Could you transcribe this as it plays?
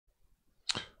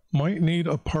might need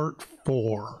a part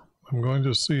 4. I'm going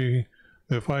to see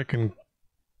if I can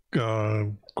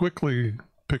quickly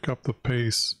pick up the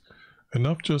pace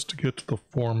enough just to get to the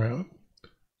format.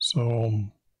 So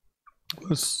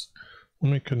let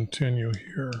me continue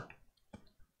here.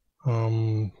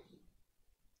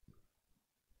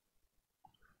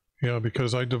 Yeah,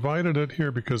 because I divided it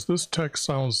here because this text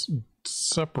sounds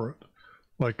separate,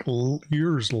 like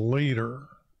years later.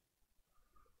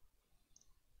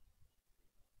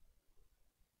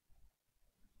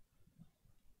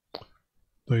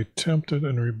 They tempted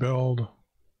and rebelled.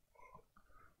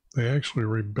 They actually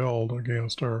rebelled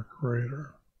against our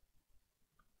Creator.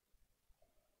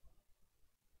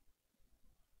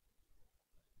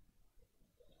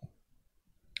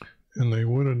 And they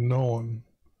would have known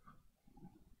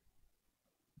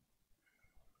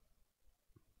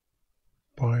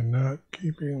by not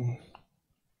keeping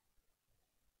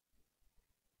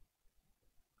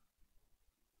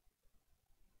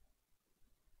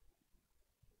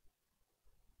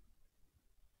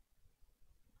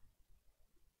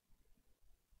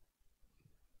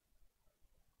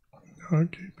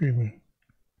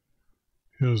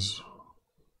his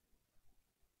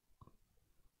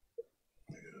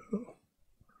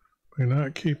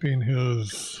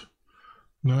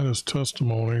not his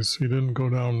testimonies. He didn't go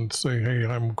down and say, hey,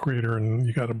 I'm a creator and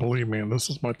you got to believe me and this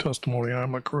is my testimony,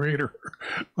 I'm a creator.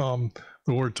 The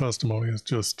word testimony is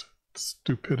just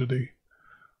stupidity.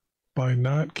 By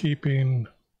not keeping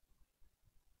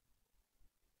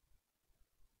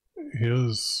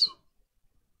his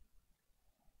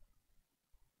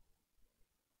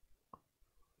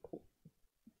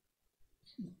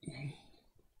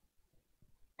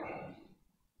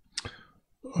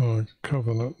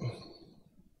covenant.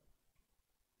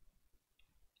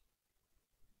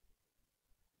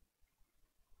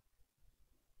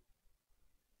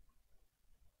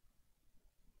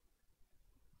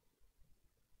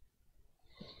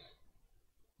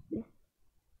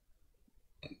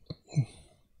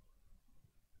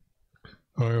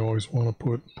 I always want to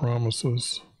put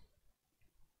promises.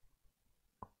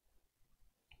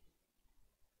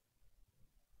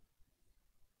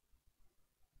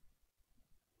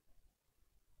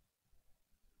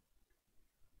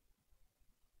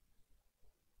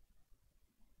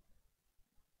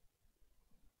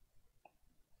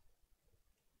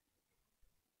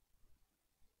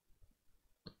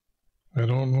 I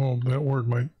don't know if that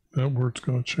word's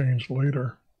going to change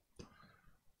later.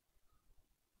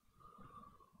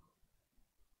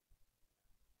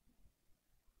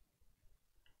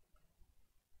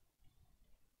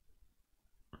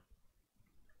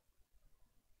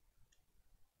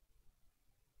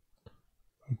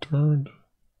 I turned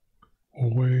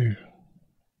away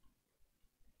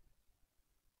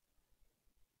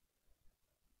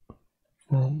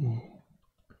from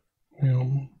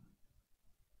him.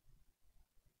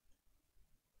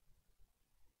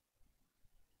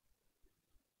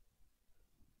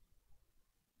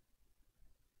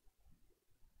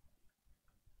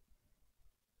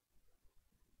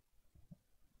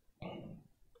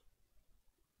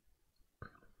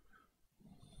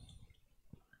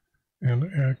 And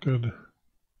acted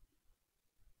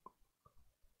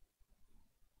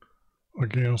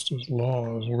against his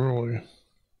laws, really,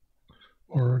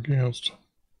 or against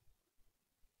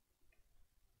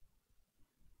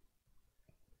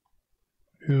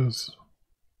his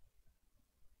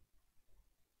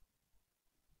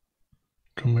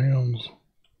commands.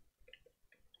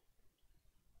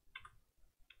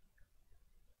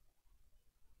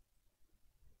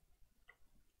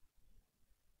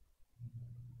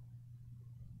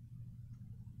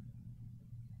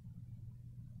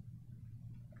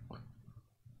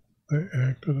 They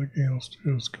acted against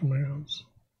his commands.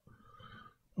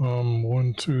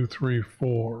 1, 2, 3,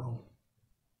 4.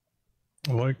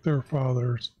 Like their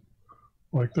fathers,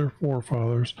 like their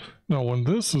forefathers. Now, when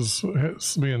this is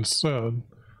being said,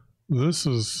 this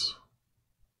is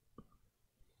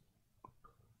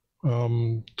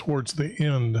towards the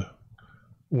end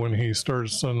when he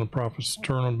started sending the prophets,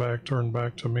 turn back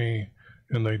to me,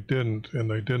 and they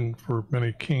didn't for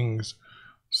many kings.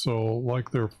 So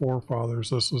like their forefathers,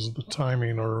 this is the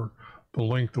timing or the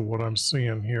length of what I'm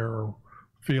seeing here, or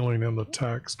feeling in the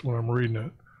text when I'm reading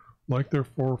it. Like their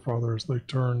forefathers, they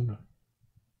turned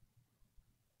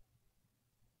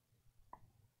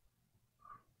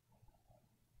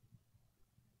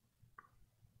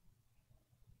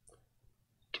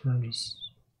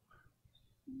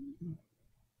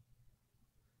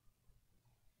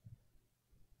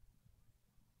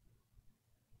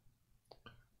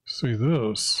see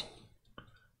this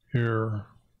here,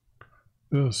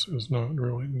 this is not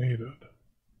really needed.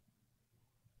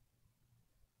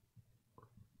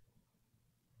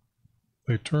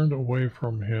 they turned away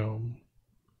from him,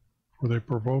 for they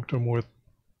provoked him with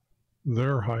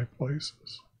their high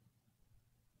places.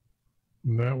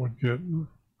 And that would get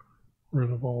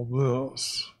rid of all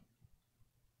this.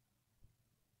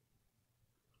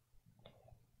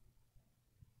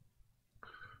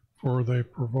 For they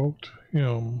provoked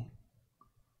him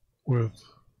with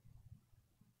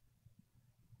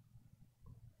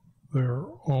their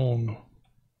own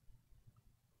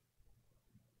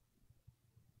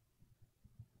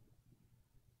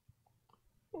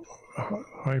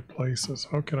high places.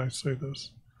 How can I say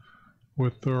this?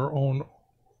 With their own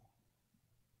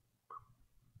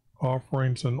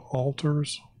offerings and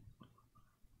altars.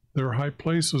 Their high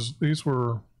places,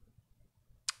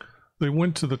 they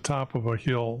went to the top of a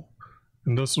hill,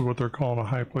 and this is what they're calling a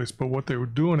high place. But what they were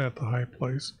doing at the high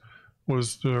place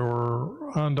was they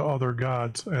were onto other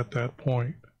gods at that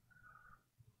point.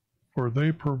 For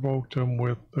they provoked him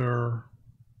with their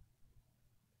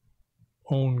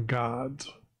own gods,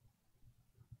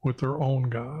 with their own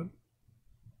God.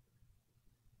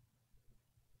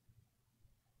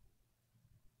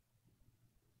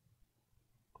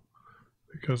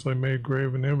 Because they made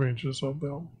graven images of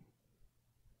them.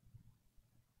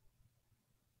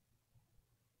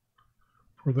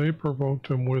 For they provoked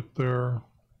him with their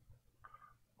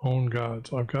own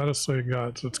gods. I've got to say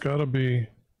gods. It's got to be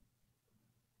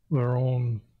their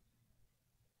own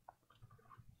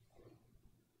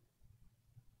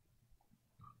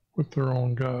with their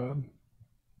own God.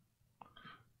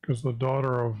 Because the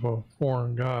daughter of a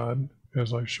foreign god,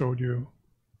 as I showed you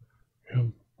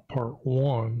in part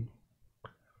 1,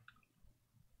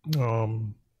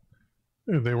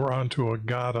 they were onto a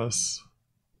goddess,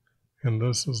 and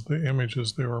this is the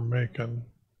images they were making,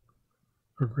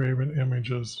 the graven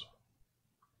images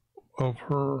of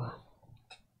her.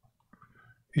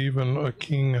 Even a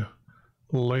king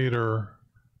later,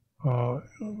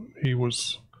 he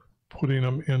was putting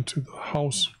them into the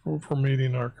house for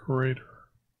meeting our Creator.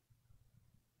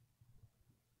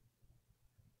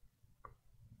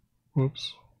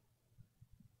 Whoops.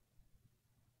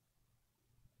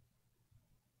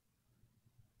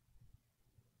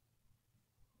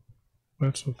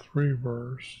 That's a 3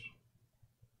 verse,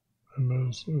 and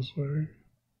this is a,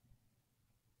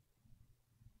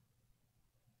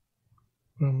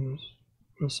 and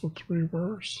this a 3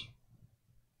 verse.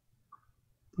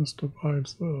 This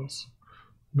divides this.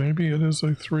 Maybe it is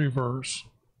a 3 verse.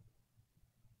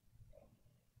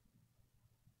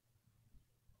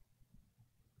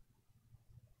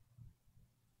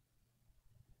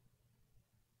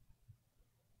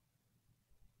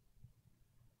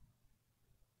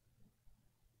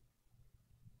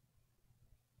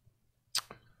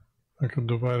 I could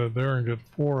divide it there and get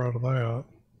 4 out of that,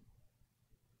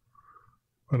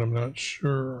 but I'm not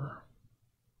sure.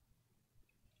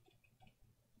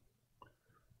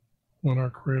 When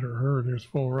our Creator heard, he was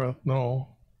full of wrath. No,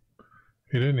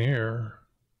 he didn't hear.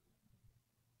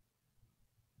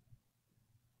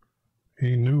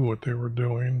 He knew what they were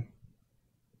doing.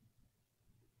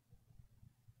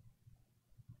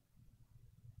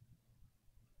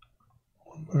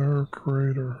 When our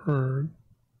Creator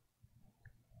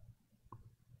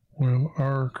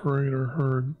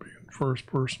heard, being first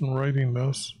person writing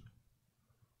this,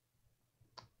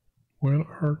 when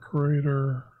our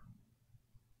Creator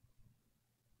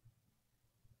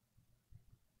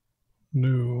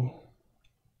knew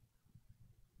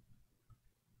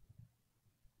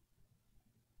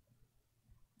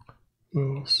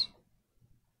this.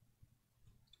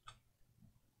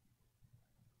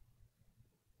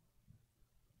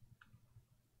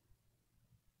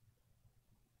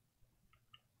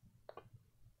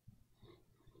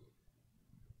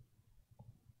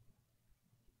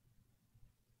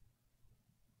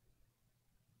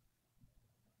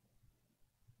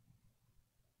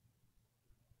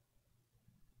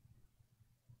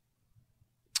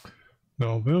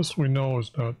 Now this we know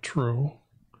is not true,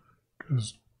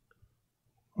 because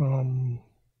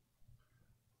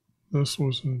this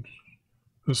was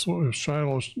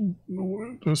Shiloh.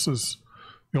 This is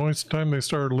the only time they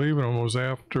started leaving him was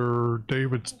after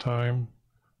David's time,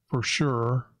 for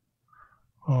sure.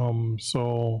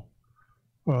 So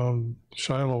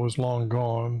Shiloh was long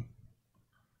gone.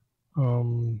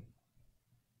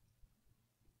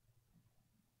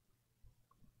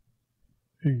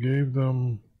 He gave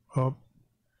them up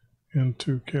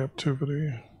into captivity.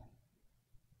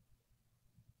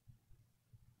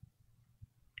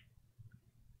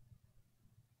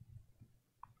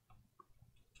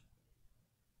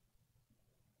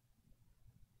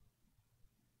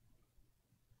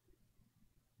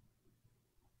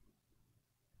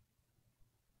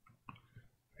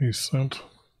 He sent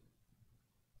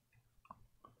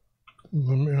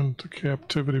them into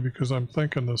captivity, because I'm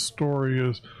thinking the story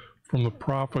is from the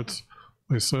prophets.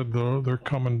 They said they're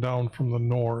coming down from the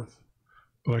north,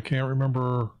 but I can't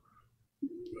remember.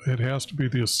 It has to be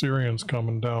the Assyrians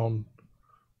coming down.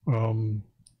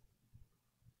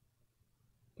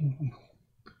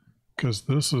 Because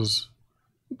this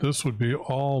would be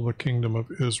all the kingdom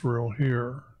of Israel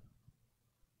here.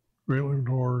 Great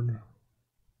Lord,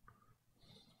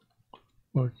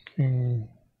 the kingdom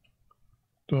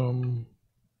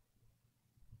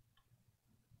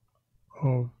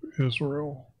of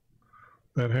Israel.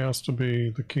 That has to be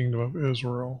the kingdom of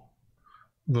Israel.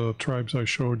 The tribes I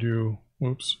showed you,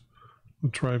 the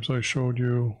tribes I showed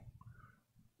you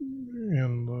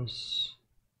in this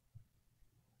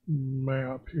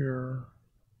map here.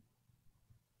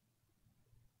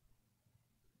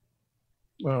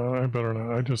 I better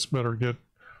not. I just better get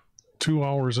 2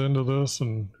 hours into this,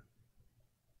 and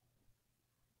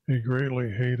he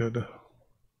greatly hated.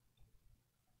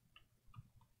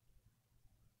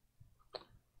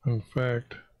 In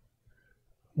fact,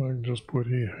 I can just put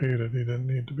he hated. He didn't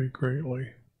need to be greatly.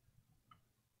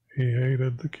 He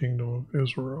hated the kingdom of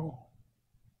Israel.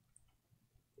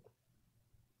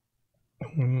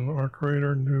 And our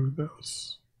Creator knew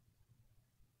this.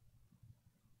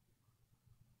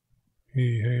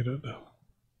 He hated.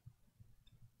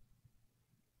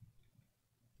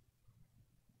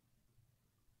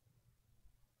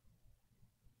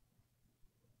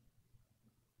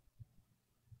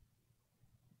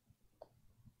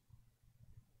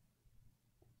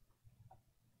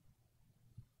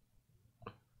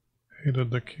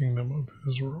 Hated the kingdom of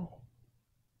Israel.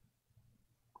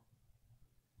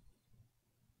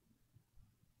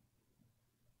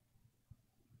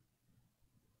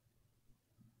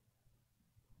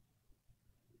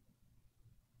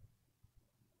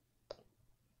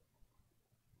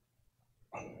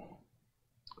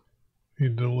 He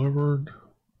delivered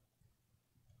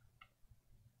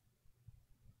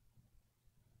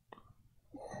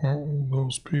all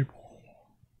those people.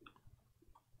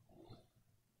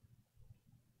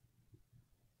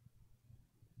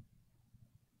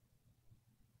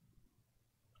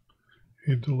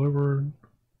 He delivered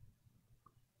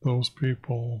those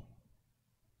people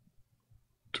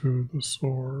to the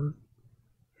sword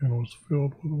and was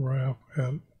filled with wrath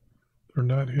at. They're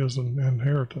not his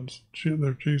inheritance.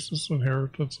 They're Jesus'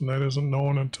 inheritance, and that isn't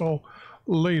known until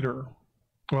later.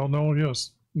 Well, no,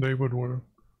 yes, David would have.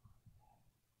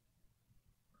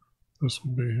 This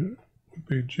would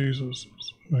be Jesus'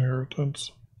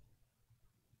 inheritance.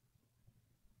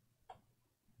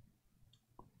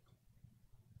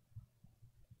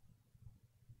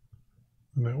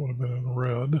 And that would have been in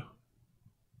red.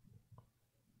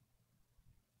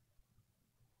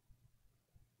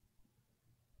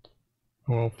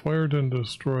 Well, fire didn't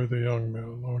destroy the young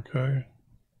men, okay?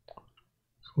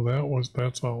 So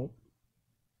that's out.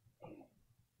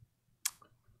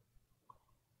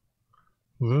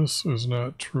 This is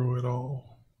not true at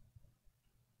all.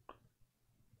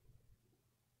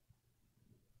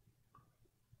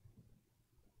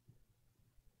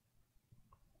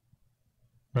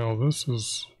 Now this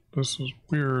is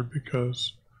weird,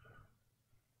 because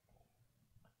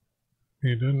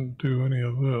he didn't do any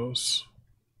of this.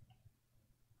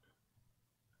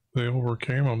 They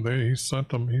overcame him. He's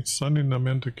sending them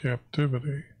into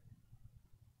captivity.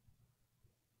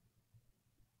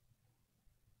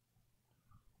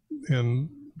 And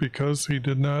because he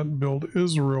did not build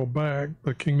Israel back,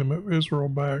 the kingdom of Israel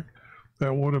back,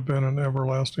 that would have been an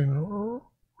everlasting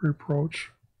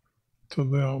reproach to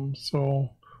them. So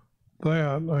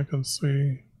that I can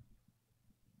see.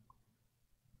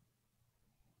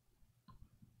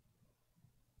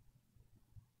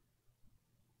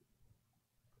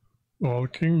 Well, the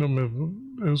kingdom of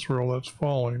Israel that's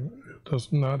falling, it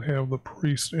does not have the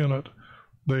priest in it.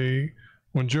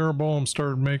 When Jeroboam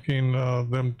started making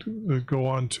them to go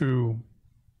on to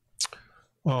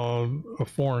a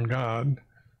foreign god,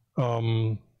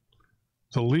 the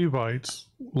Levites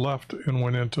left and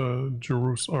went into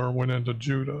Jerusalem, or went into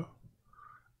Judah.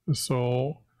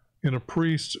 So, a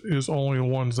priest is only the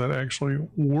ones that actually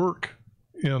work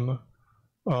in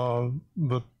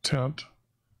the tent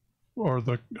or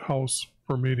the house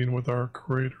for meeting with our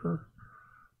Creator.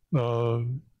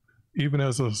 Even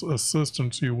as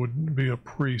assistants, you would be a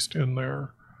priest in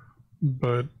there,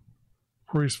 but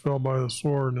priest fell by the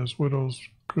sword, and his widows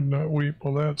could not weep.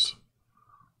 Well, that's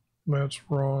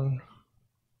wrong.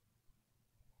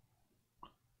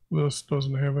 This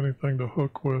doesn't have anything to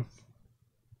hook with.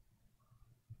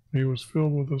 He was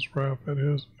filled with his wrath at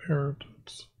his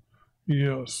inheritance.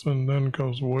 Yes, and then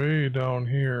goes way down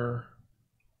here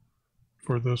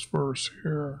for this verse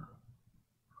here.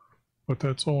 but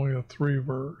that's only a 3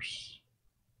 verse.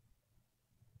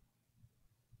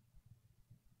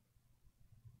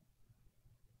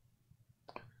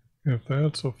 If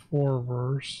that's a 4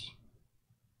 verse,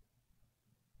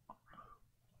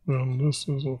 then this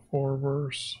is a 4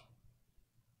 verse.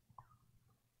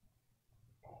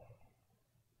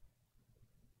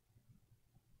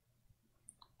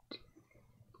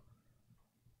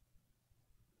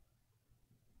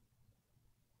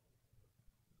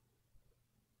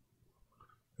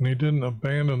 And he didn't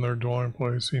abandon their dwelling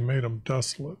place, he made them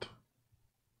desolate.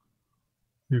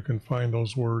 You can find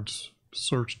those words,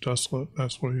 search desolate,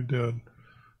 that's what he did.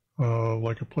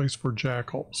 Like a place for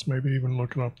jackals. Maybe even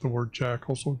looking up the word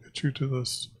jackals will get you to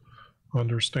this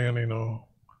understanding of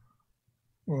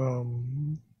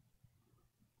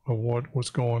what was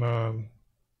going on.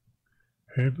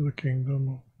 Head of the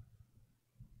kingdom.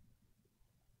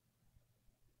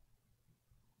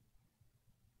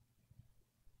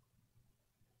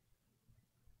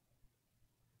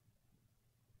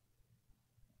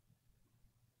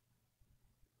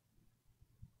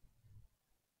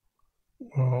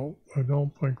 Well, I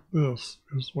don't think this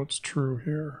is what's true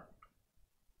here.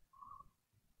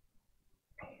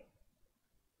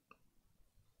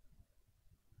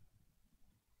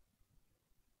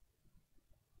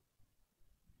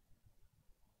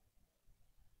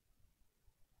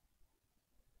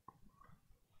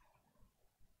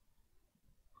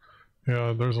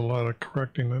 Yeah, there's a lot of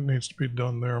correcting that needs to be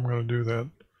done there. I'm going to do that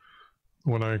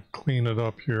when I clean it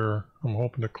up here. I'm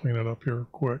hoping to clean it up here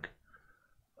quick.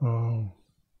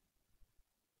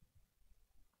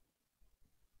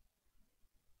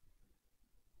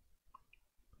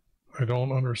 I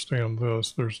don't understand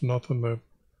this. There's nothing that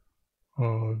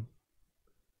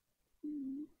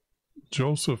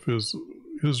Joseph is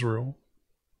Israel.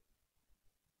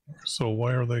 So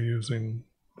why are they using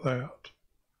that?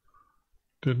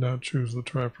 Did not choose the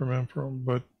tribe from Ephraim,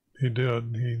 but he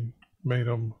did. He made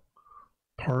him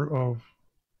part of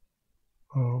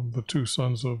the 2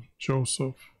 sons of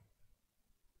Joseph,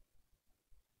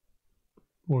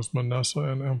 was Manasseh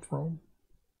and Ephraim.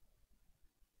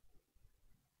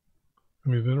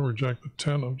 And he didn't reject the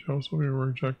 10 of Joseph, he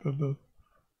rejected the,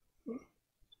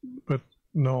 but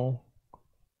no.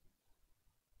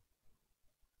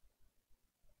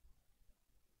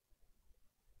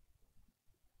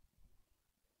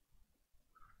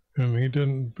 And he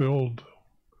didn't build,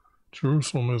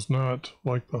 Jerusalem is not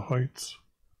like the heights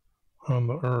on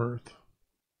the earth.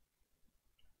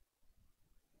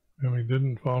 And he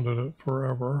didn't found it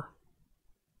forever.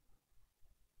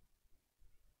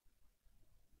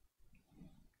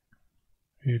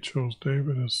 He chose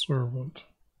David as servant.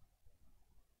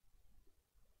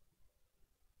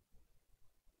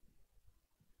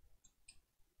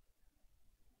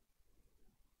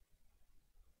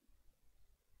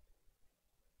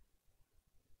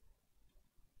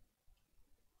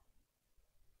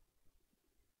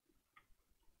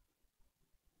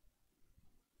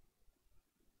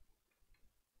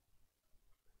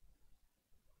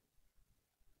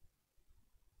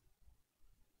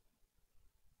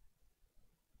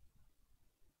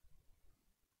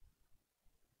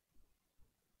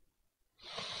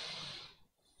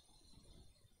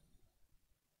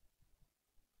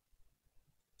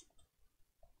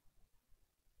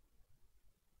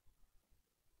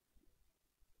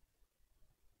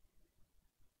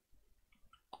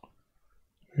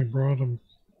 He brought him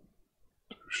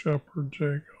to shepherd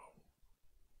Jacob.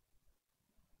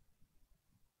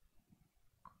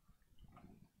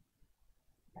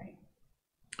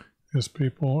 His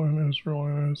people and Israel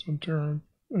and his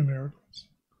inheritance.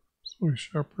 So he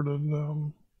shepherded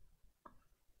them.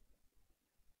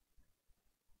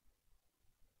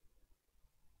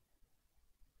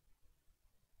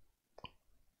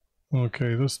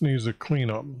 Okay, this needs a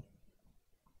cleanup.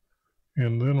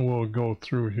 And then we'll go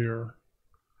through here.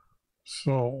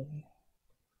 So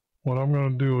what I'm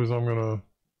going to do is I'm going to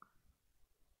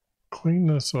clean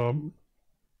this up.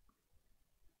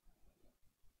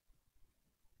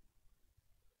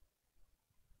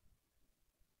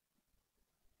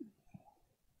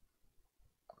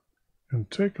 And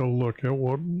take a look at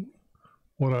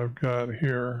what I've got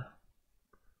here.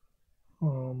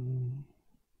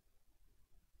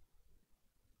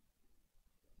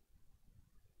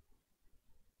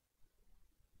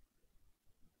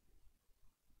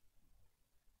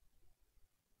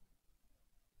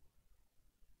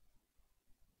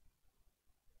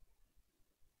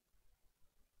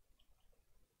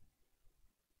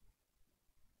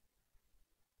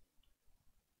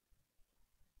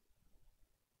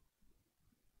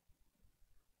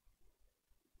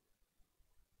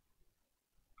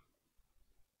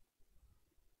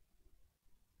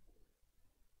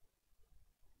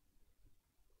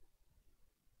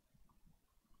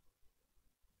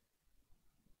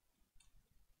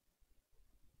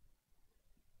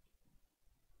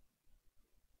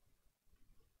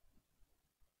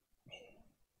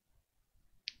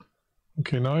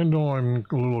 Okay, now I know I'm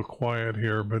a little quiet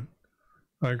here, but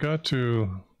I got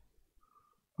to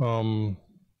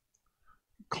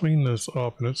clean this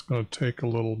up, and it's going to take a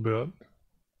little bit.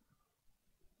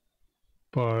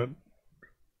 But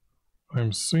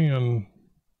I'm seeing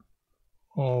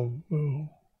all the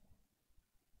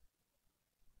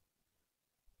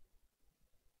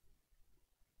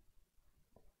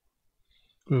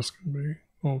this can be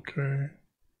okay.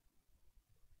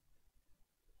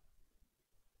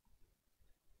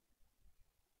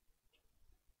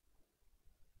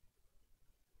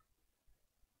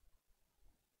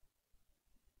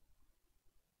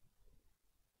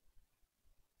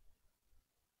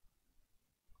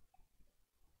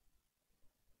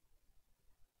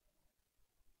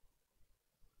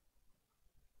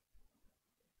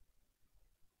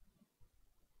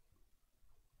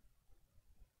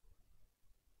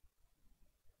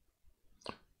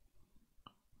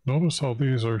 Notice how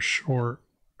these are short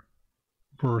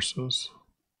verses.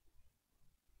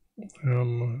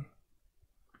 And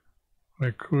I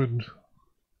could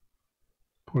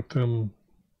put them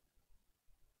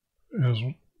as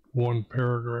one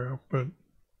paragraph, but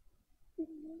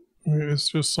it's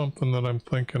just something that I'm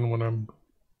thinking when I'm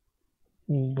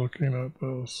looking at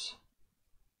this.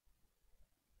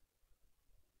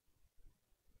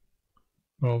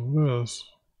 Now this,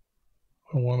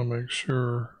 I want to make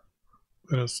sure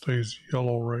that it stays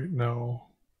yellow right now.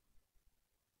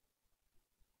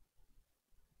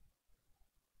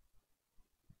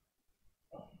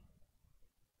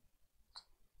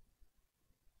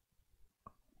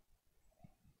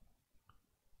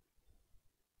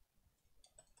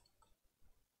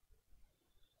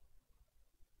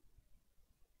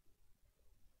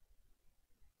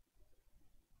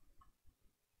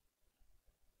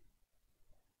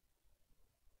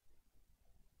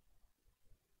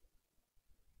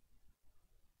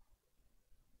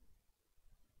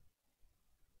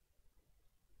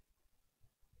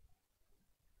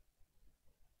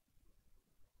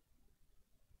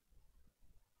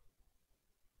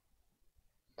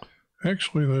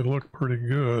 Actually, they look pretty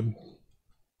good.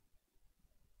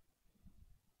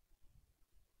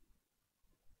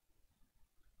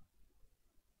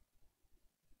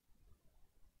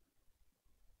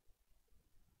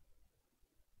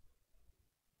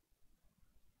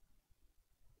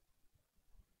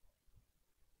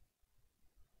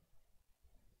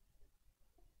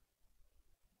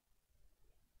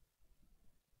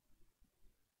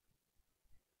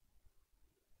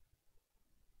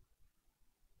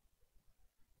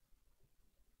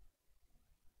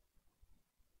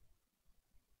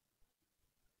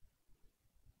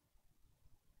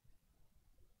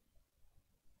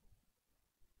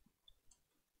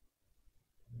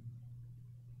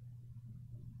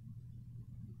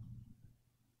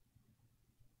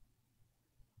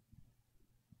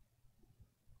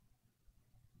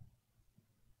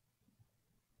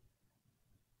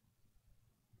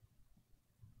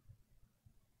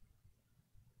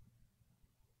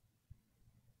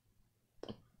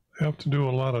 I have to do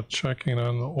a lot of checking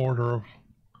on the order of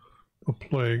the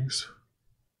plagues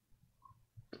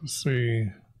to see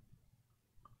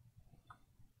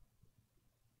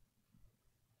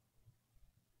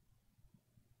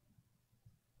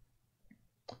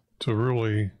to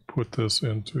really put this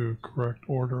into correct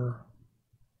order.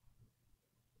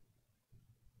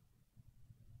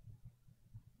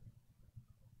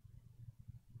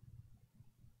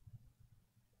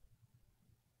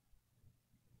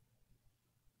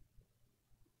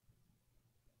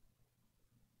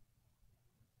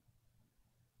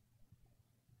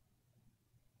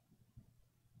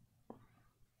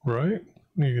 Right?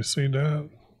 You can see that.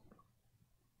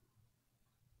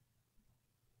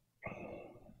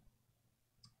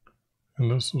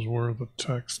 And this is where the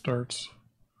text starts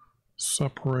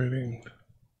separating.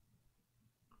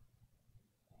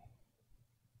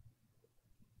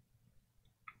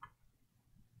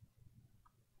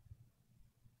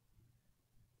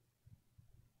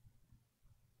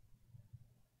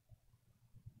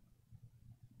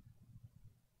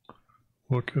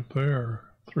 Look at there.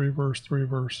 3 verse, 3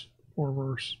 verse, 4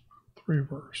 verse, 3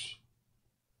 verse.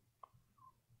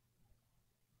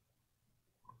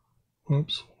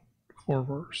 Oops, 4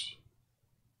 verse.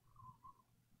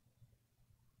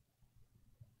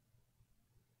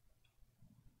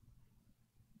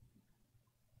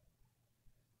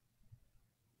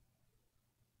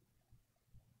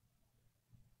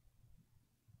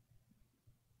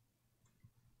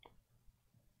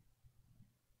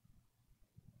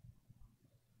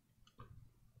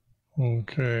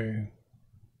 Okay.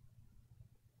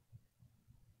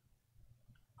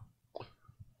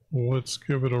 Let's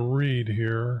give it a read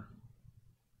here.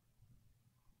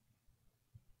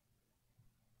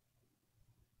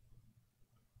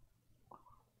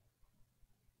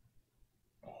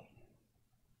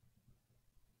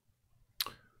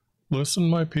 Listen,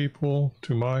 my people,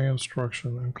 to my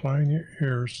instruction. Incline your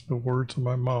ears to the words of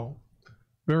my mouth.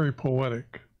 Very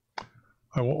poetic.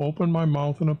 I will open my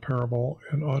mouth in a parable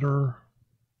and utter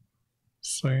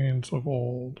sayings of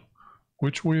old,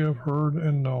 which we have heard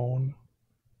and known,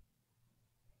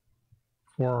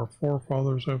 for our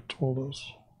forefathers have told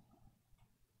us.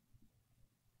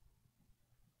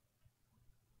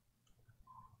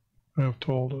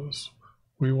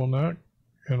 We will not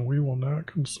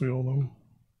conceal them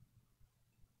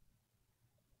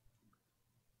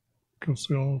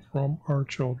from our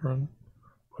children,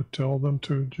 but tell them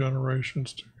to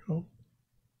generations to come.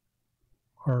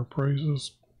 Our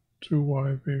praises to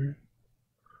YV,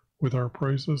 with our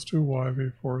praises to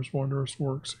YV for his wondrous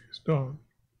works he's done.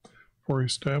 For he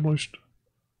established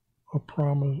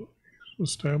promises.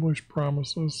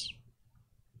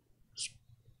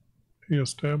 He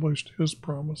established his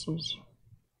promises.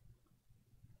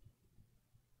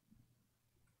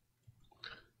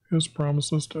 His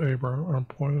promises to Abraham are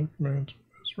appointed command to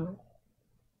Israel.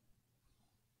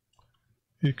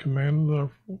 He commanded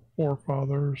our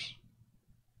forefathers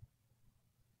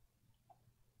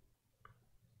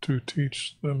to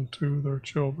teach them to their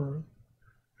children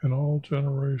and all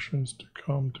generations to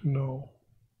come to know.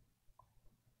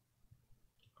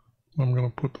 I'm going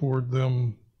to put the word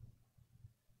them,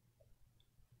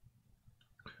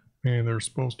 meaning they're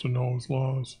supposed to know his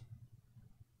laws.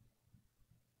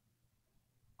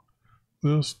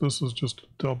 This is just a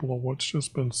double of what's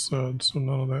just been said, so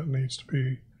none of that needs to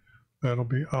be, that'll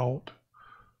be out.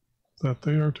 That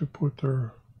they are to put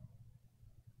their,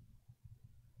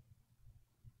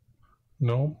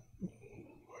 no,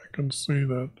 I can see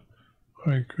that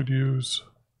I could use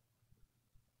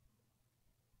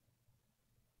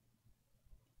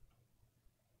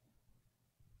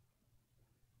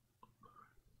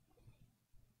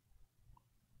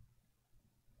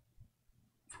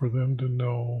for them to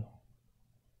know.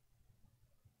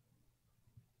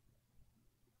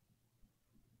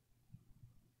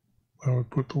 I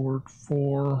would put the word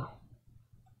for.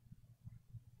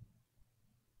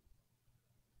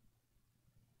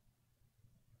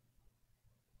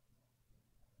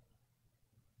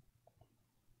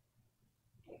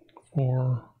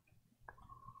 For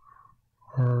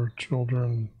our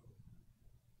children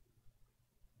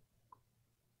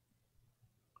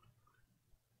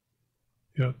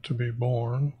yet to be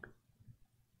born.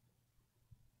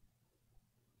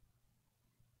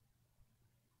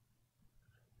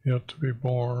 Yet to be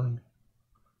born,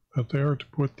 that they are to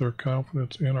put their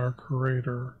confidence in our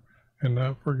Creator and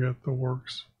not forget the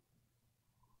works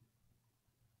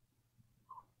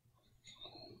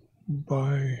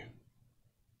by,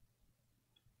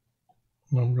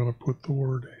 and I'm going to put the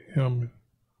word him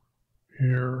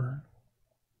here.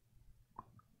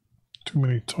 Too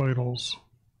many titles.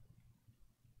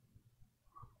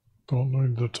 Don't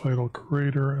need the title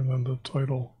Creator and then the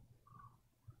title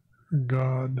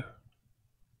God.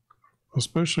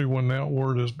 Especially when that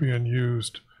word is being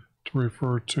used to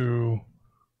refer to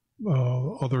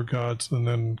other gods, and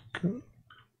then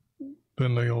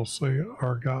they'll say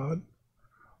our God.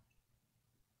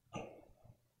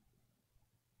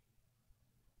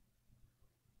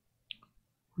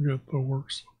 Forget the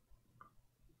works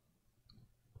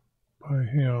by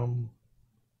him.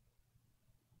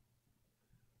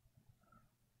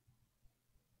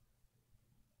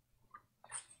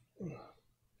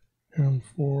 And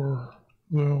for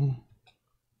them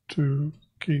to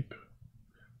keep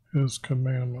his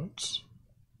commandments.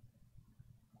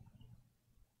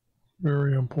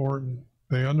 Very important.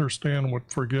 They understand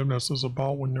what forgiveness is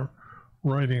about when they're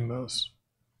writing this.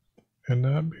 And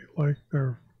that be like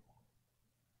their...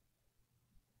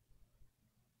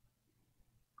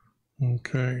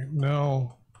 Okay,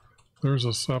 now there's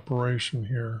a separation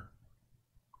here.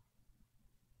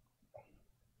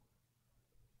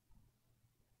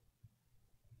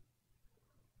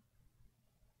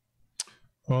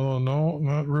 Although no,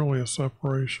 not really a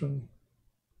separation.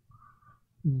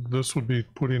 This would be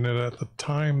putting it at the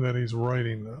time that he's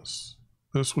writing this.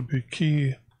 This would be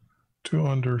key to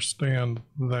understand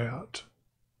that.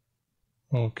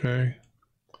 Okay?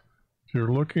 If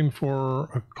you're looking for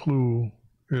a clue,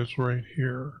 it's right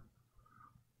here.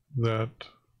 That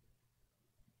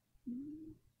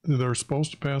they're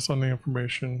supposed to pass on the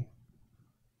information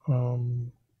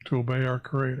to obey our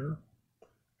Creator.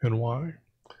 And why?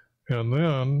 And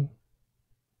then,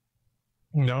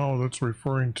 now that's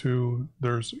referring to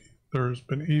there's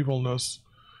been evilness,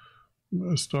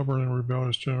 a stubborn and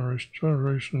rebellious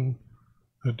generation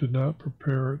that did not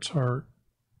prepare its heart.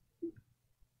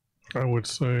 I would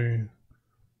say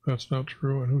that's not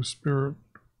true, and whose spirit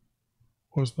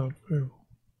was not faithful.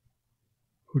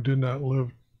 who did not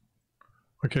live.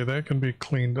 Okay, that can be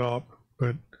cleaned up,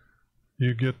 but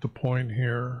you get the point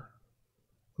here.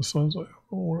 The sons of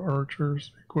Ephraim were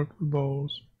archers, equipped with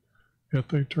bows, yet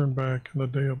they turned back in the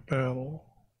day of battle.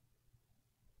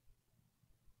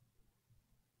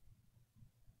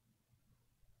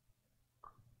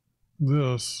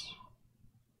 This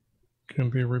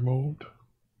can be removed.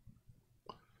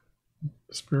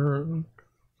 The spirit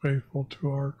faithful to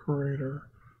our Creator,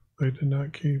 they did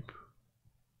not keep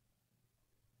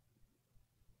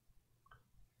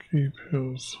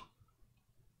his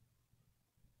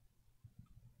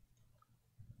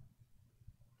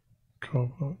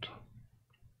covenant.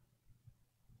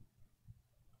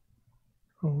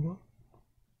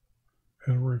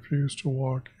 And refused to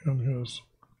walk in his.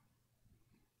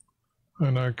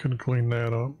 And I can clean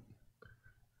that up.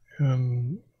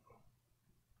 And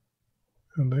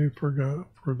they forgot,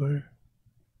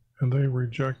 and they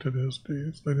rejected his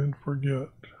deeds. They didn't forget.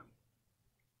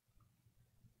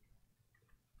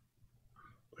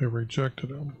 They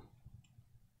rejected him.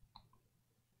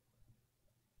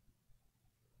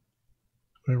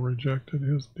 They rejected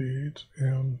his deeds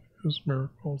and his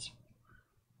miracles.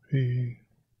 He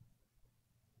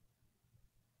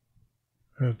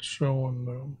had shown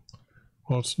them.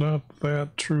 Well, it's not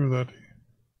that true that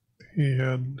he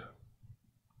had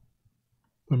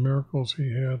the miracles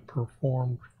he had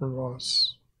performed for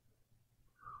us.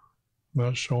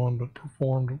 Not shown, but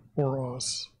performed for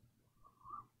us.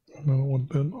 And it would have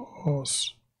been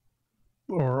us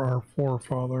or our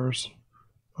forefathers.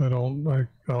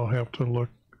 I'll have to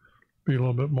be a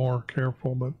little bit more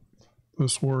careful, but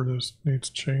this word needs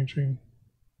changing.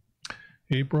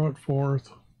 He brought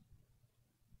forth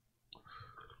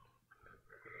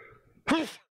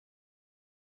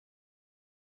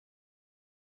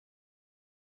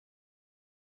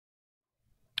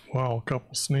wow, a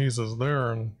couple sneezes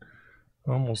there and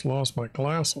I almost lost my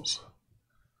glasses.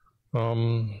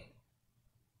 He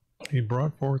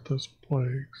brought forth his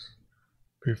plagues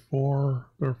before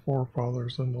their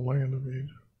forefathers in the land of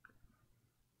Egypt.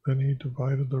 Then he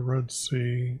divided the Red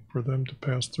Sea for them to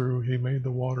pass through. He made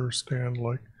the waters stand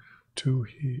like two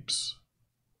heaps.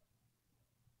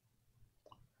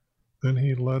 Then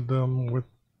he led them with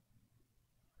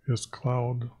his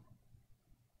cloud.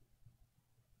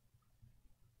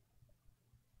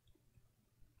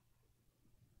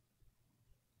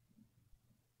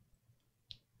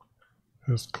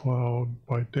 His cloud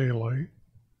by daylight,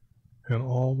 and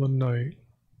all the night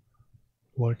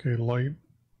like a light,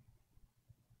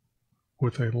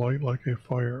 with a light like a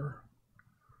fire.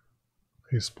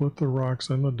 He split the rocks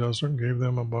in the desert and gave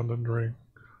them abundant drink,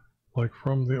 like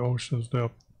from the ocean's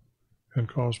depth, and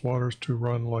caused waters to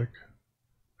run like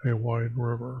a wide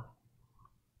river,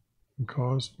 and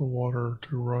caused the water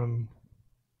to run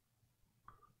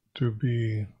to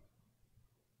be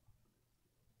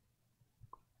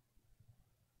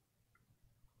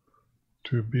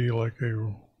like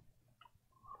a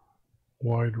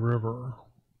wide river.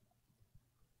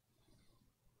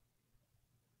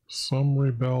 Some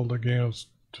rebelled against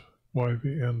YV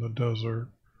in the desert,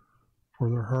 for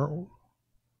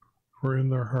in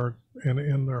their heart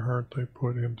they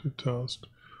put him to test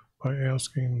by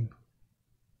asking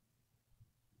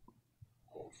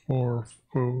for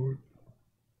food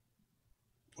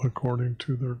according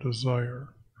to their desire.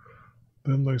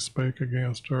 Then they spake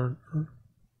against her.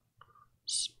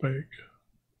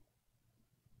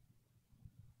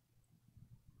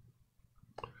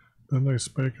 Then they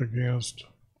spake against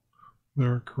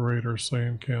their Creator,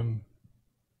 saying, can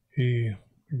he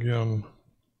again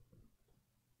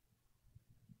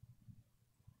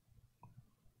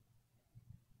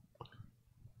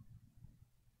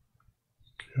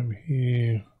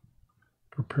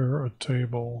prepare a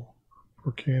table,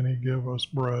 or can he give us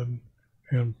bread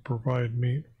and provide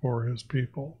meat for his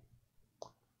people?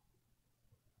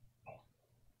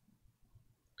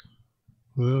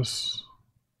 This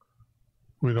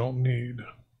we don't need.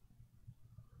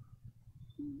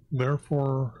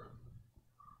 Therefore,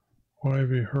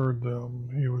 when he heard them,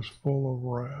 he was full of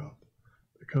wrath,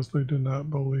 because they did not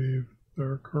believe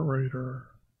their Creator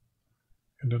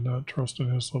and did not trust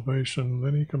in his salvation.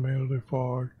 Then he commanded a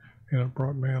fog, and it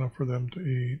brought manna for them to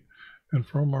eat, and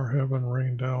from our heaven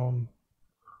rained down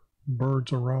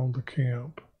birds around the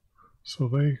camp, so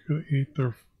they could eat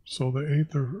so they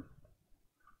ate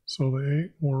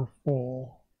were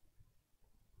full.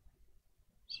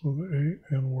 So they ate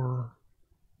and were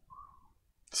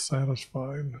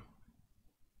satisfied.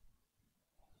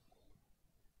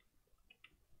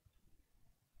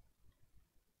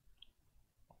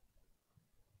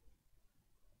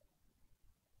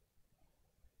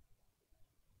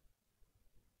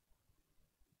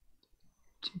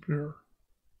 It's up here.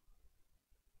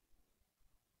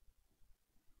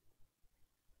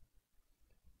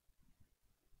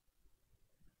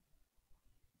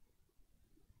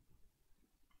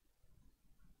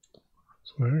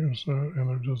 So there's that, and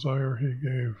the desire he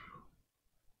gave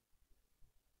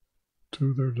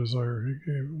to their desire he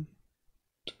gave them.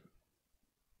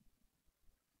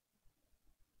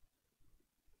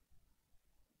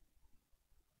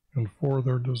 And for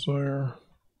their desire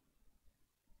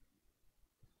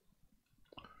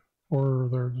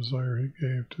he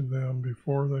gave to them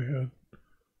before they had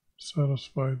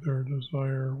satisfied their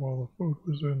desire while the food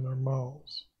was in their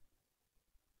mouths.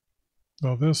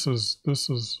 Now this is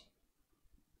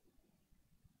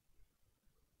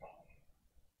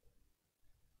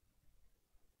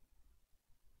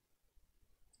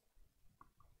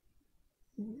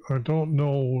I don't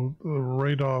know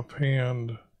right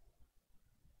offhand.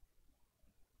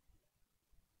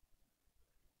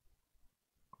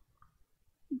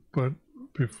 But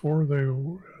before they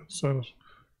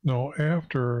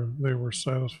after they were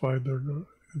satisfied,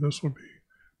 this would be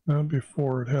not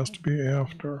before, it has to be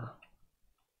after.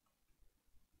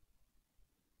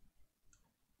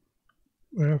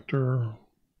 After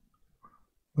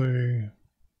they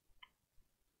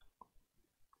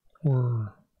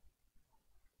were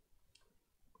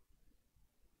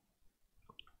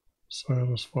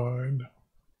satisfied.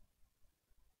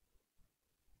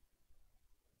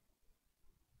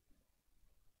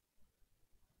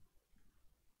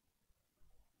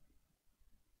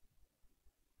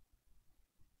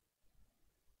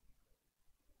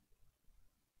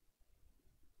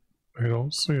 I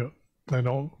don't see it. I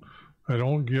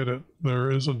don't get it. There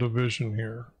is a division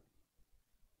here.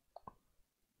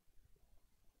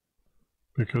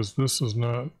 Because this is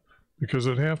not, because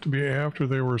it'd have to be after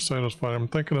they were satisfied. I'm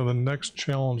thinking of the next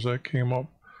challenge that came up,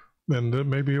 and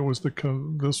maybe it was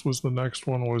this was the next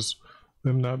one, was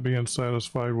them not being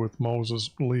satisfied with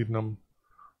Moses leading them.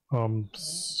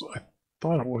 I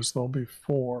thought it was though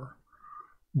before,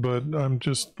 but I'm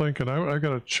just thinking I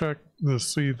got to check to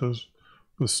see the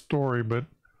story, but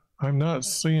I'm not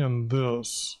seeing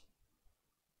this.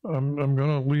 I'm going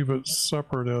to leave it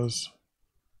separate as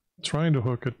trying to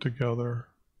hook it together.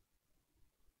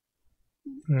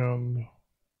 And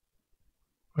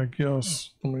I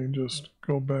guess, let me just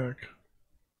go back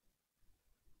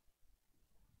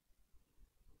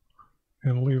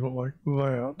and leave it like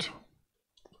that.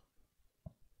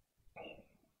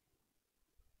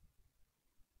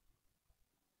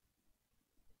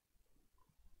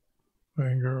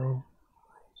 Anger rose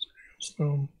against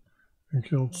them and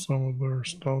killed some of their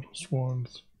stoutest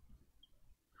ones.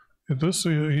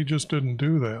 He just didn't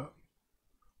do that.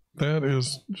 That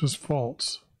is just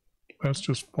false. That's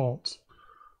just false.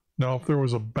 Now, if there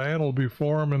was a battle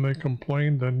before him and they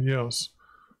complained, then yes,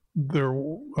 there.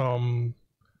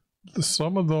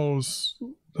 Some of those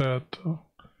that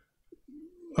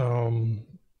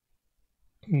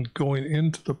going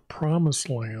into the promised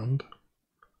land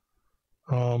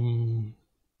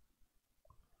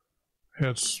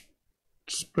had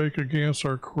spake against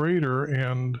our Creator,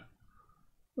 and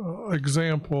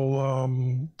example,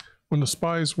 when the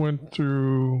spies went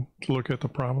through to look at the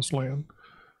promised land,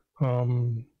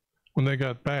 when they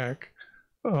got back,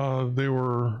 some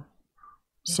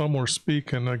were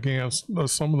speaking against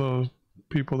some of the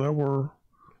people that were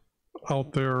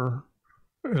out there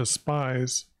as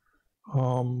spies.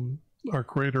 Our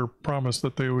Creator promised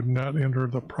that they would not enter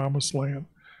the promised land,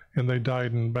 and they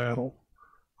died in battle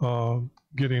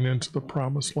getting into the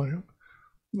promised land.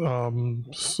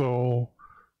 So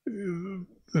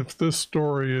if this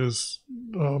story is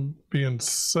being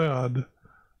said,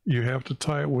 you have to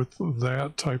tie it with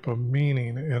that type of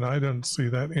meaning, and I didn't see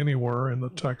that anywhere in the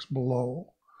text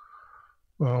below.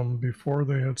 Before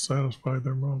they had satisfied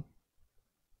their mouth.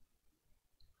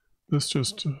 This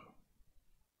just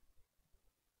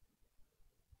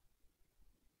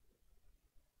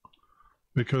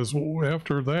because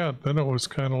after that, then it was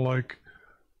kind of like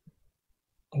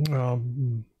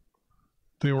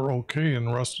they were okay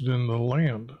and rested in the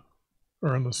land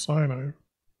or in the Sinai.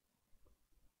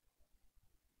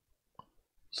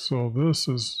 So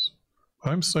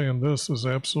I'm saying this is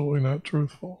absolutely not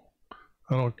truthful.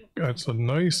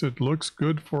 It looks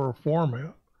good for a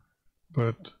format,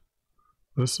 but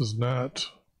this is not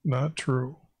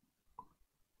true.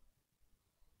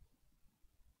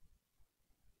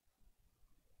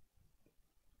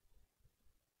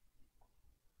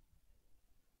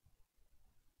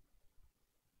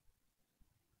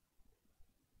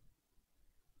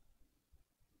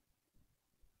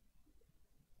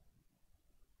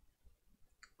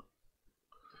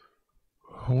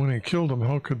 When he killed them,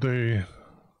 how could they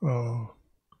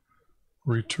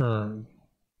return.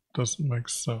 Doesn't make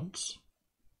sense.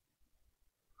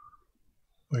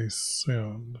 They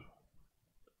send.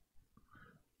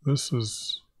 This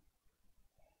is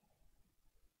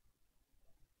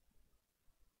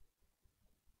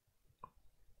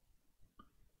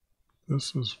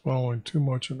following too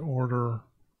much in order.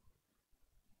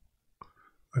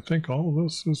 I think all of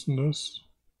this, isn't this?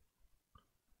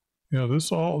 Yeah,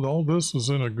 this all this is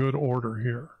in a good order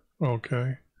here.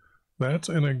 Okay. That's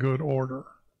in a good order.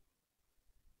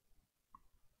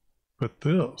 But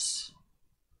this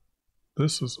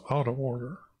is out of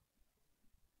order.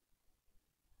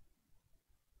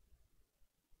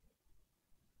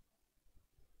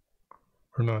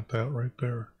 Or not that right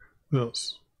there.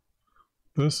 This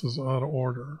is out of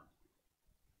order.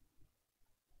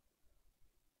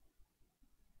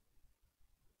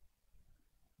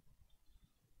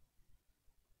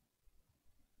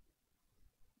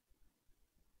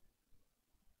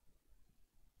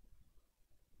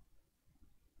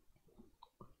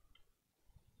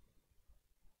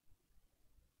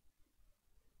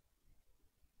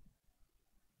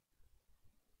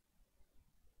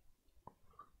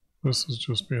 This is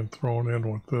just being thrown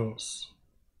in with this.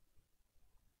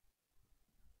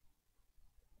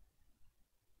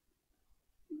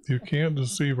 You can't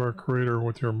deceive our Creator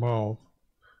with your mouth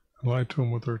and lie to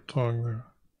him with your tongue there.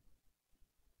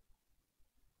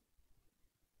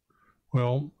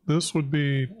 Well, this would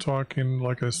be talking,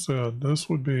 like I said, this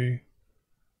would be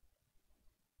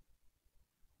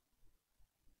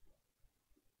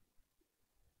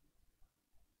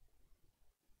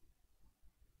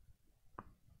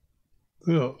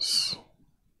this.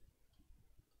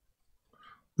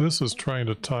 This is trying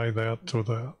to tie that to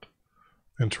that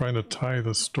and trying to tie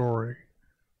the story.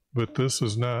 But this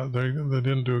is not, they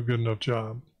didn't do a good enough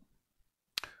job.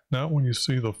 Not when you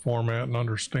see the format and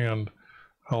understand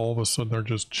how all of a sudden they're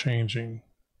just changing.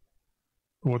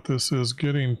 What this is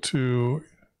getting to,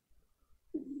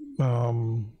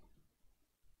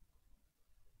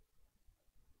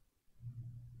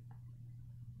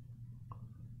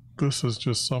 this is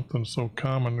just something so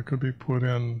common that could be put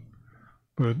in,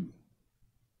 but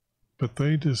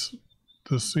they just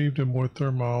deceived him with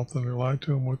their mouth and they lied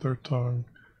to him with their tongue,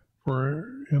 for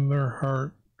in their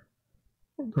heart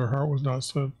was not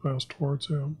steadfast towards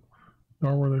him,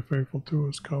 nor were they faithful to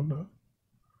his covenant.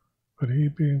 But he,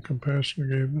 being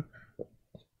compassionate, gave them,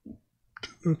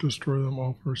 did not destroy them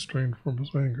all, for restrained from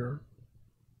his anger.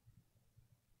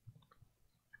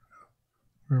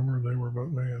 Remember, they were but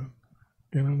man.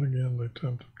 Again and again they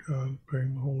tempted God,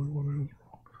 paying the Holy One of Israel.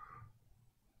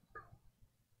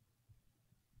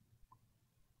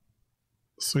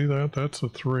 See that? That's a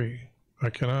 3. I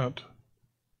cannot.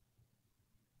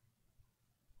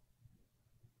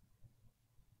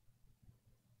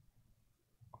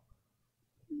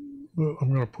 I'm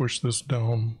going to push this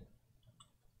down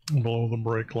below the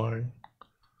break line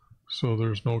so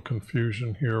there's no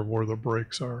confusion here of where the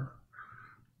breaks are.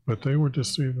 But they were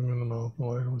deceived him in the mouth, and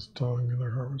lied to his tongue, and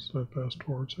their heart was steadfast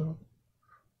towards him.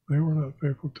 They were not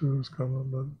faithful to his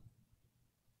covenant, but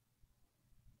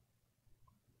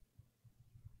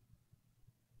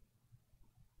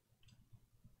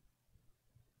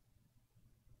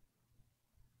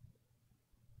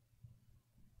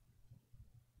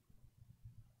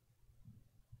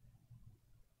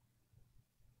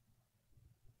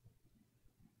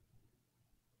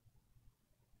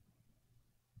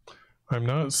I'm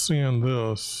not seeing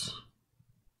this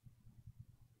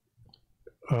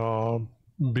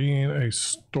being a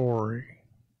story.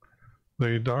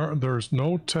 There's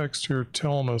no text here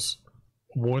telling us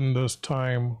when this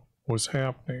time was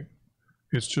happening.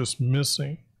 It's just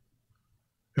missing.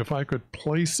 If I could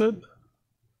place it,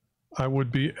 I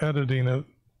would be editing it,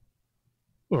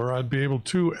 or I'd be able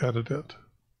to edit it.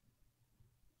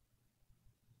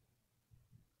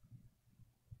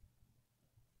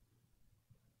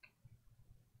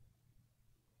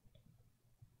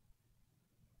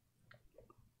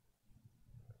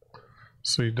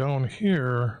 See, down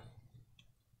here,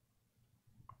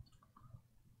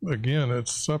 again,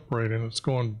 it's separating, it's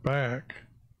going back.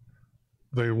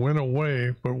 They went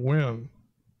away, but when?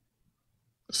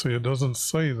 See, it doesn't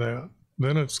say that.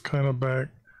 Then it's kind of back.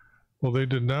 Well, they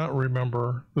did not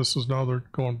remember. This is now they're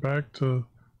going back to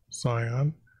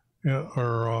Zion,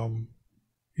 or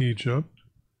Egypt.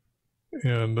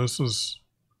 And this is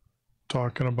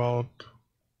talking about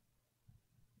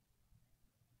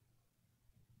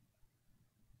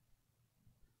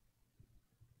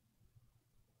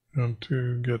and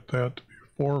to get that to be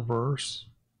 4 verse.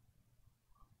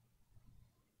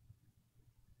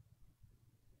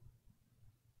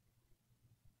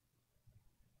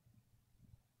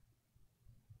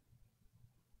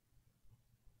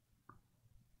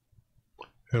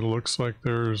 It looks like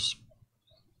there's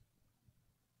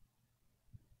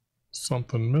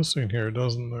something missing here,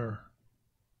 doesn't there?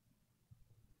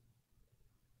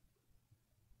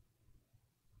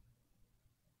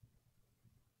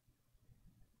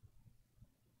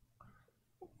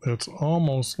 It's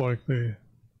almost like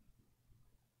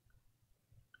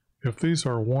if these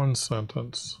are one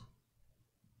sentence,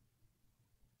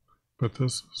 but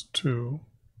this is two,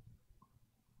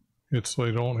 it's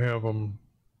they don't have them,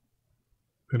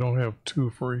 they don't have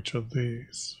two for each of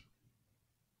these.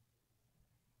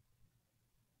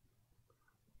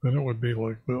 Then it would be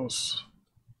like this.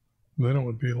 Then it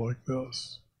would be like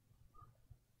this.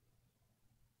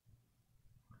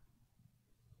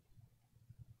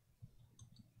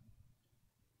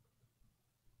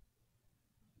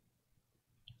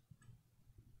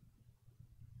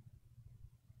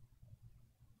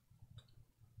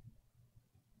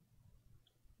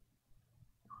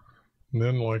 And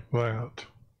then like that.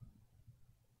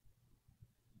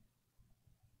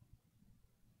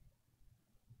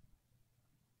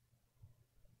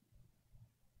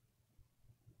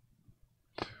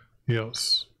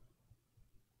 Yes.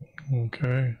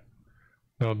 Okay.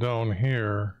 Now down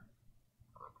here,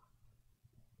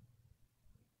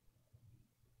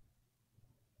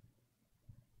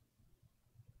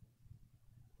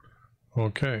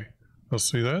 okay. Now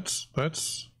see, that's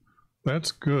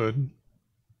good.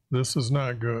 This is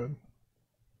not good.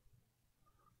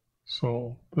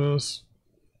 So this,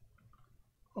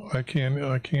 I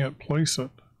can't place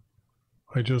it.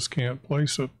 I just can't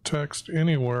place it text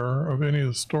anywhere of any of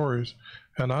the stories,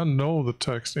 and I know the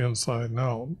text inside and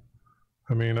out.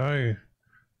 I mean,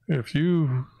 if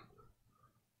you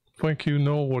think you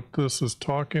know what this is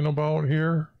talking about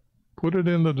here, put it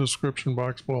in the description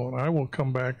box below, and I will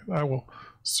come back and I will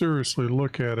seriously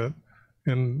look at it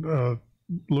and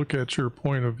look at your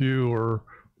point of view or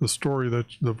the story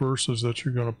the verses that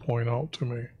you're going to point out to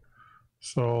me.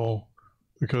 So,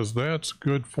 because that's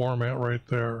good format right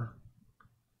there.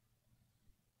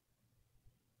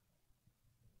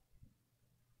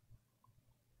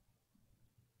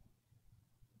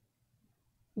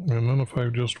 And then if I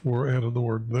just added the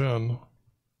word then,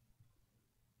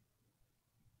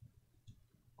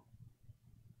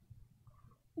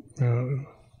 then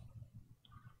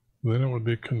it would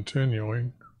be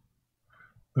continuing.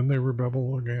 Then they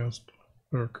rebelled against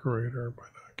their Creator by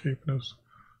not keeping His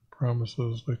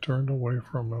promises. They turned away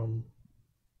from Him,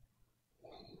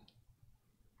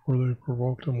 for they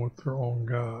provoked Him with their own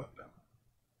God.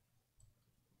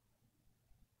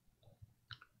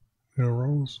 They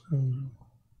arose and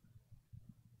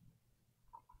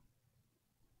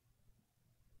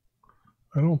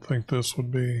I don't think this would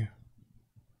be.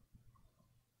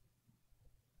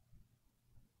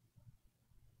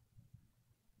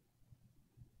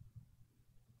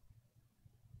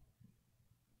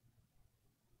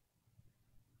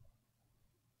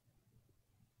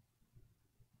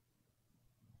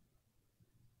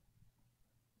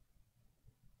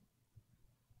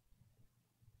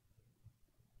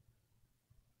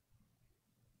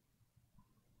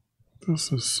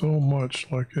 This is so much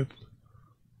like it.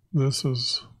 This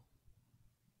is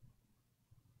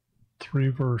 3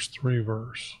 verse, 3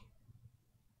 verse.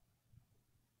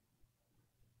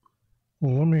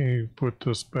 Well, let me put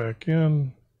this back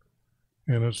in,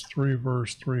 and it's 3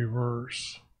 verse, 3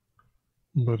 verse,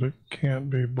 but it can't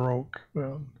be broke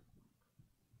then.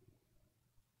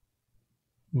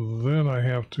 Then I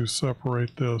have to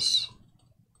separate this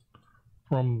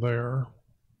from there.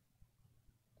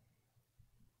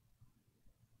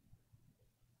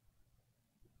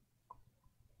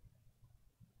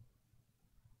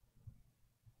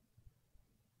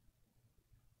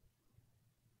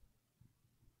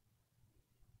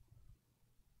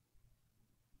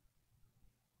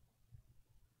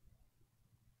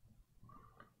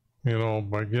 You know,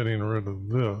 by getting rid of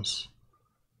this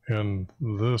and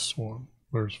this one,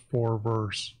 there's 4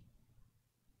 verse,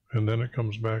 and then it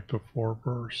comes back to 4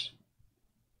 verse.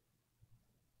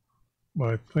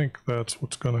 I think that's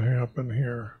what's going to happen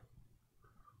here.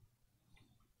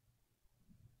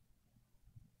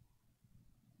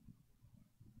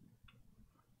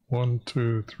 One,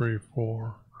 two, three,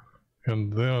 4,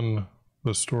 and then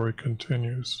the story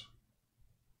continues.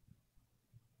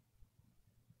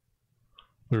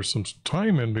 There's some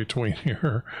time in between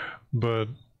here, but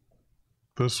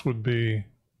this would be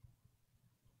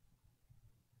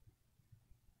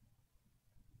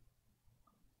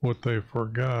what they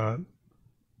forgot.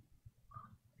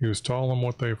 He was telling them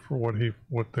what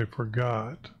they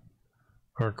forgot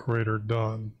our Creator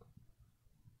done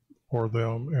for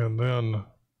them, and then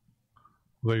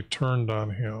they turned on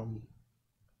Him.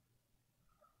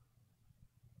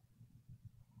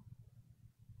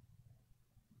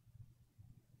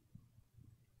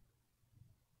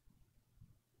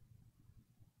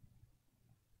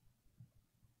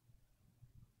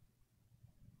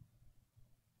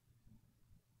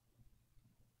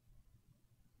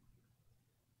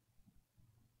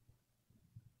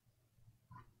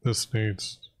 This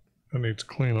needs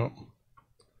cleanup.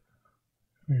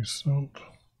 He sent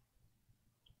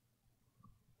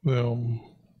them.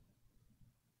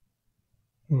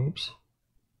 Oops.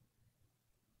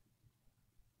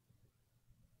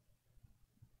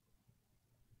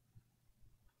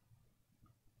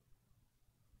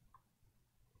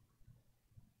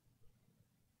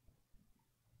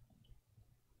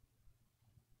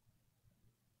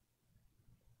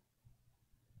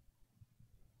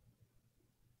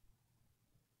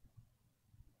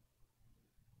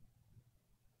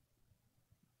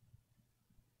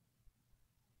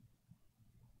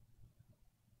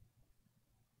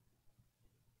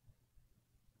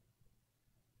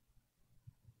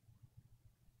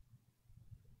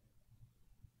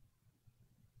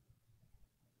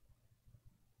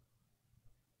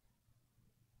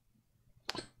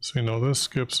 See, now this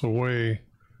skips away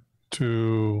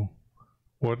to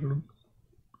what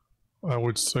I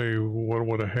would say what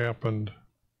would have happened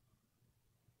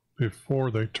before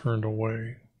they turned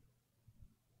away.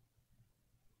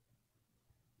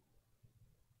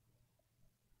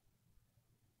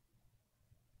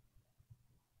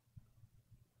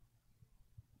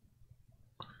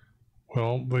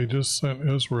 Well, they just sent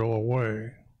Israel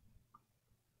away.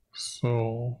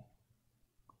 So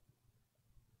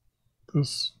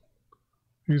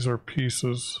these are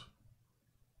pieces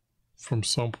from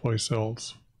someplace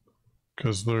else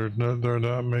because they're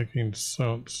not making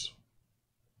sense.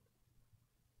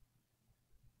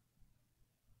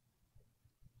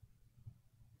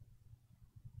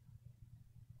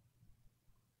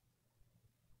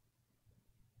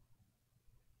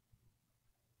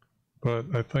 But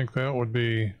I think that would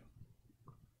be,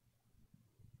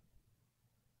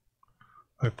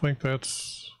 I think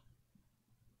that's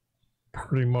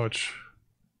pretty much,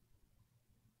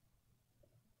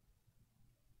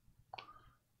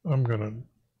 you're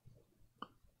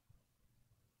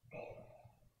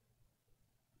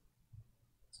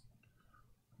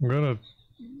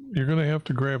gonna have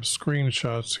to grab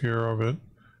screenshots here of it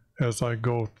as I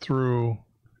go through,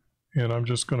 and I'm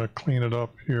just gonna clean it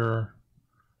up here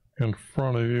in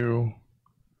front of you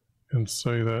and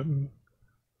say that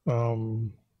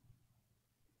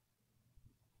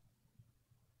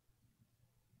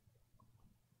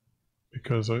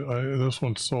because this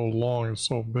one's so long and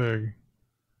so big,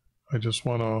 I just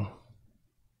want to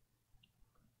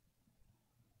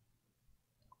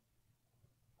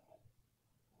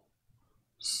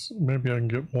maybe I can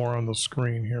get more on the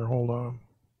screen here. Hold on.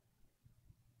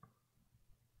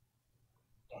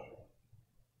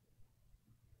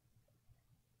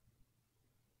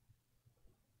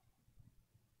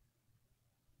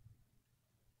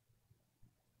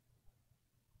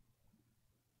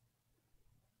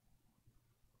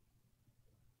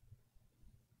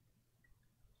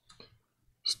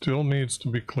 Still needs to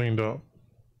be cleaned up.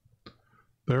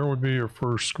 There would be your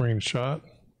first screenshot.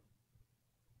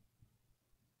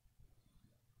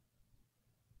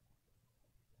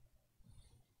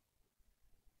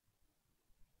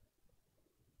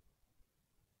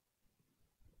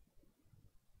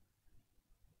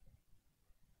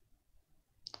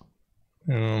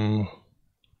 And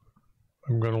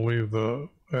I'm going to leave that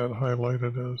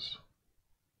highlighted as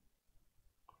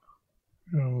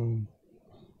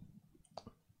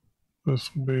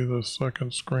this would be the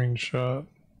second screenshot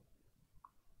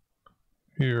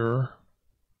here,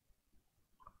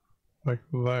 like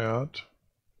that.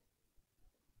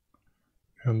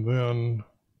 And then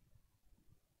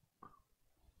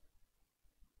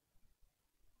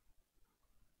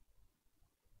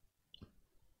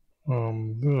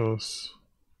this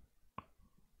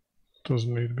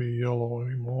doesn't need to be yellow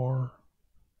anymore.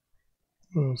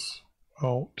 This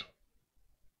out.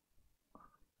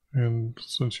 And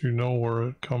since you know where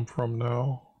it come from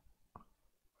now,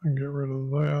 I can get rid of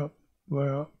that,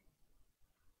 that,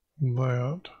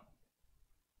 that.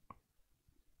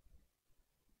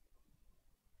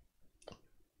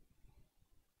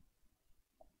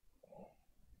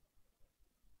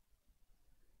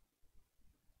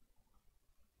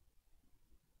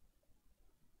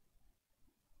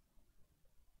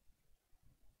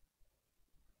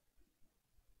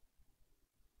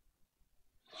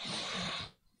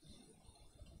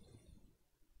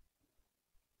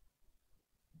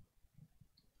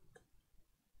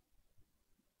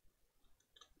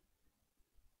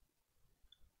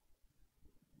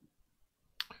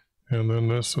 And then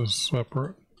this is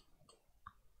separate.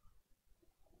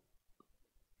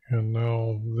 And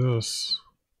now this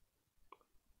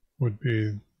would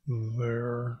be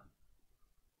there.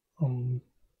 I'm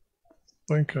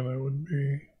thinking it would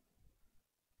be.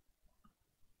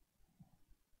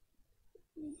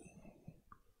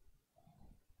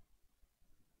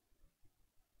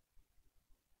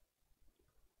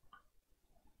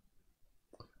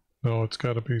 No, it's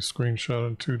got to be screenshot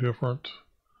in 2 different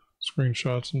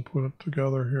screenshots and put it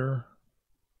together here.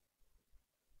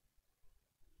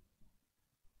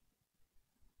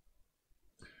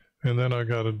 And then I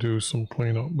got to do some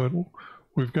cleanup, but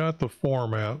we've got the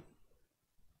format,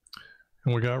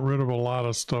 and we got rid of a lot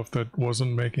of stuff that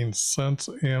wasn't making sense,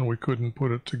 and we couldn't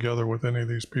put it together with any of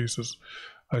these pieces.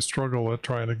 I struggle at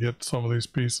trying to get some of these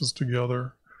pieces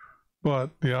together,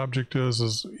 but the object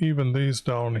is even these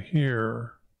down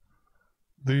here,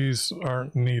 these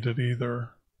aren't needed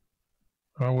either.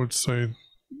 I would say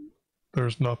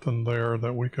there's nothing there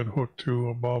that we could hook to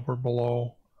above or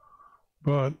below,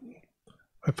 but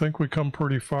I think we come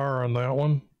pretty far on that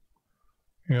one.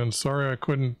 And sorry I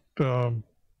couldn't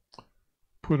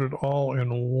put it all in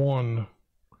one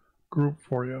group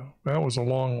for you. That was a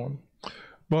long one,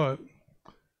 but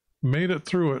made it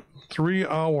through it. 3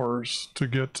 hours to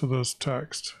get to this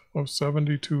text of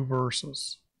 72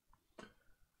 verses.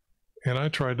 And I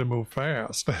tried to move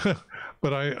fast,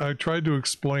 but I tried to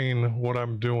explain what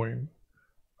I'm doing.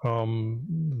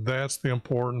 That's the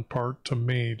important part to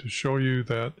me, to show you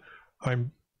that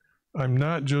I'm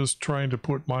not just trying to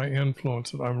put my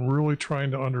influence, I'm really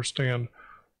trying to understand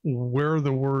where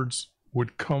the words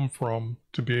would come from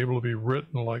to be able to be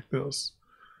written like this.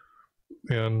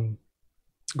 And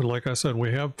like I said,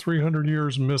 we have 300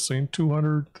 years missing,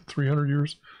 200 to 300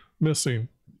 years missing.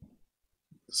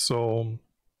 So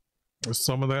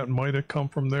some of that might have come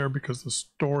from there because the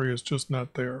story is just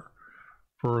not there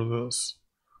for this.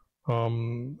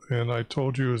 And I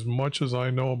told you as much as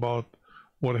I know about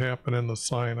what happened in the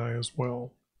Sinai as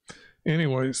well.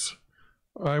 Anyways,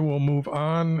 I will move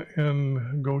on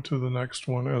and go to the next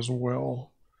one as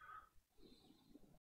well.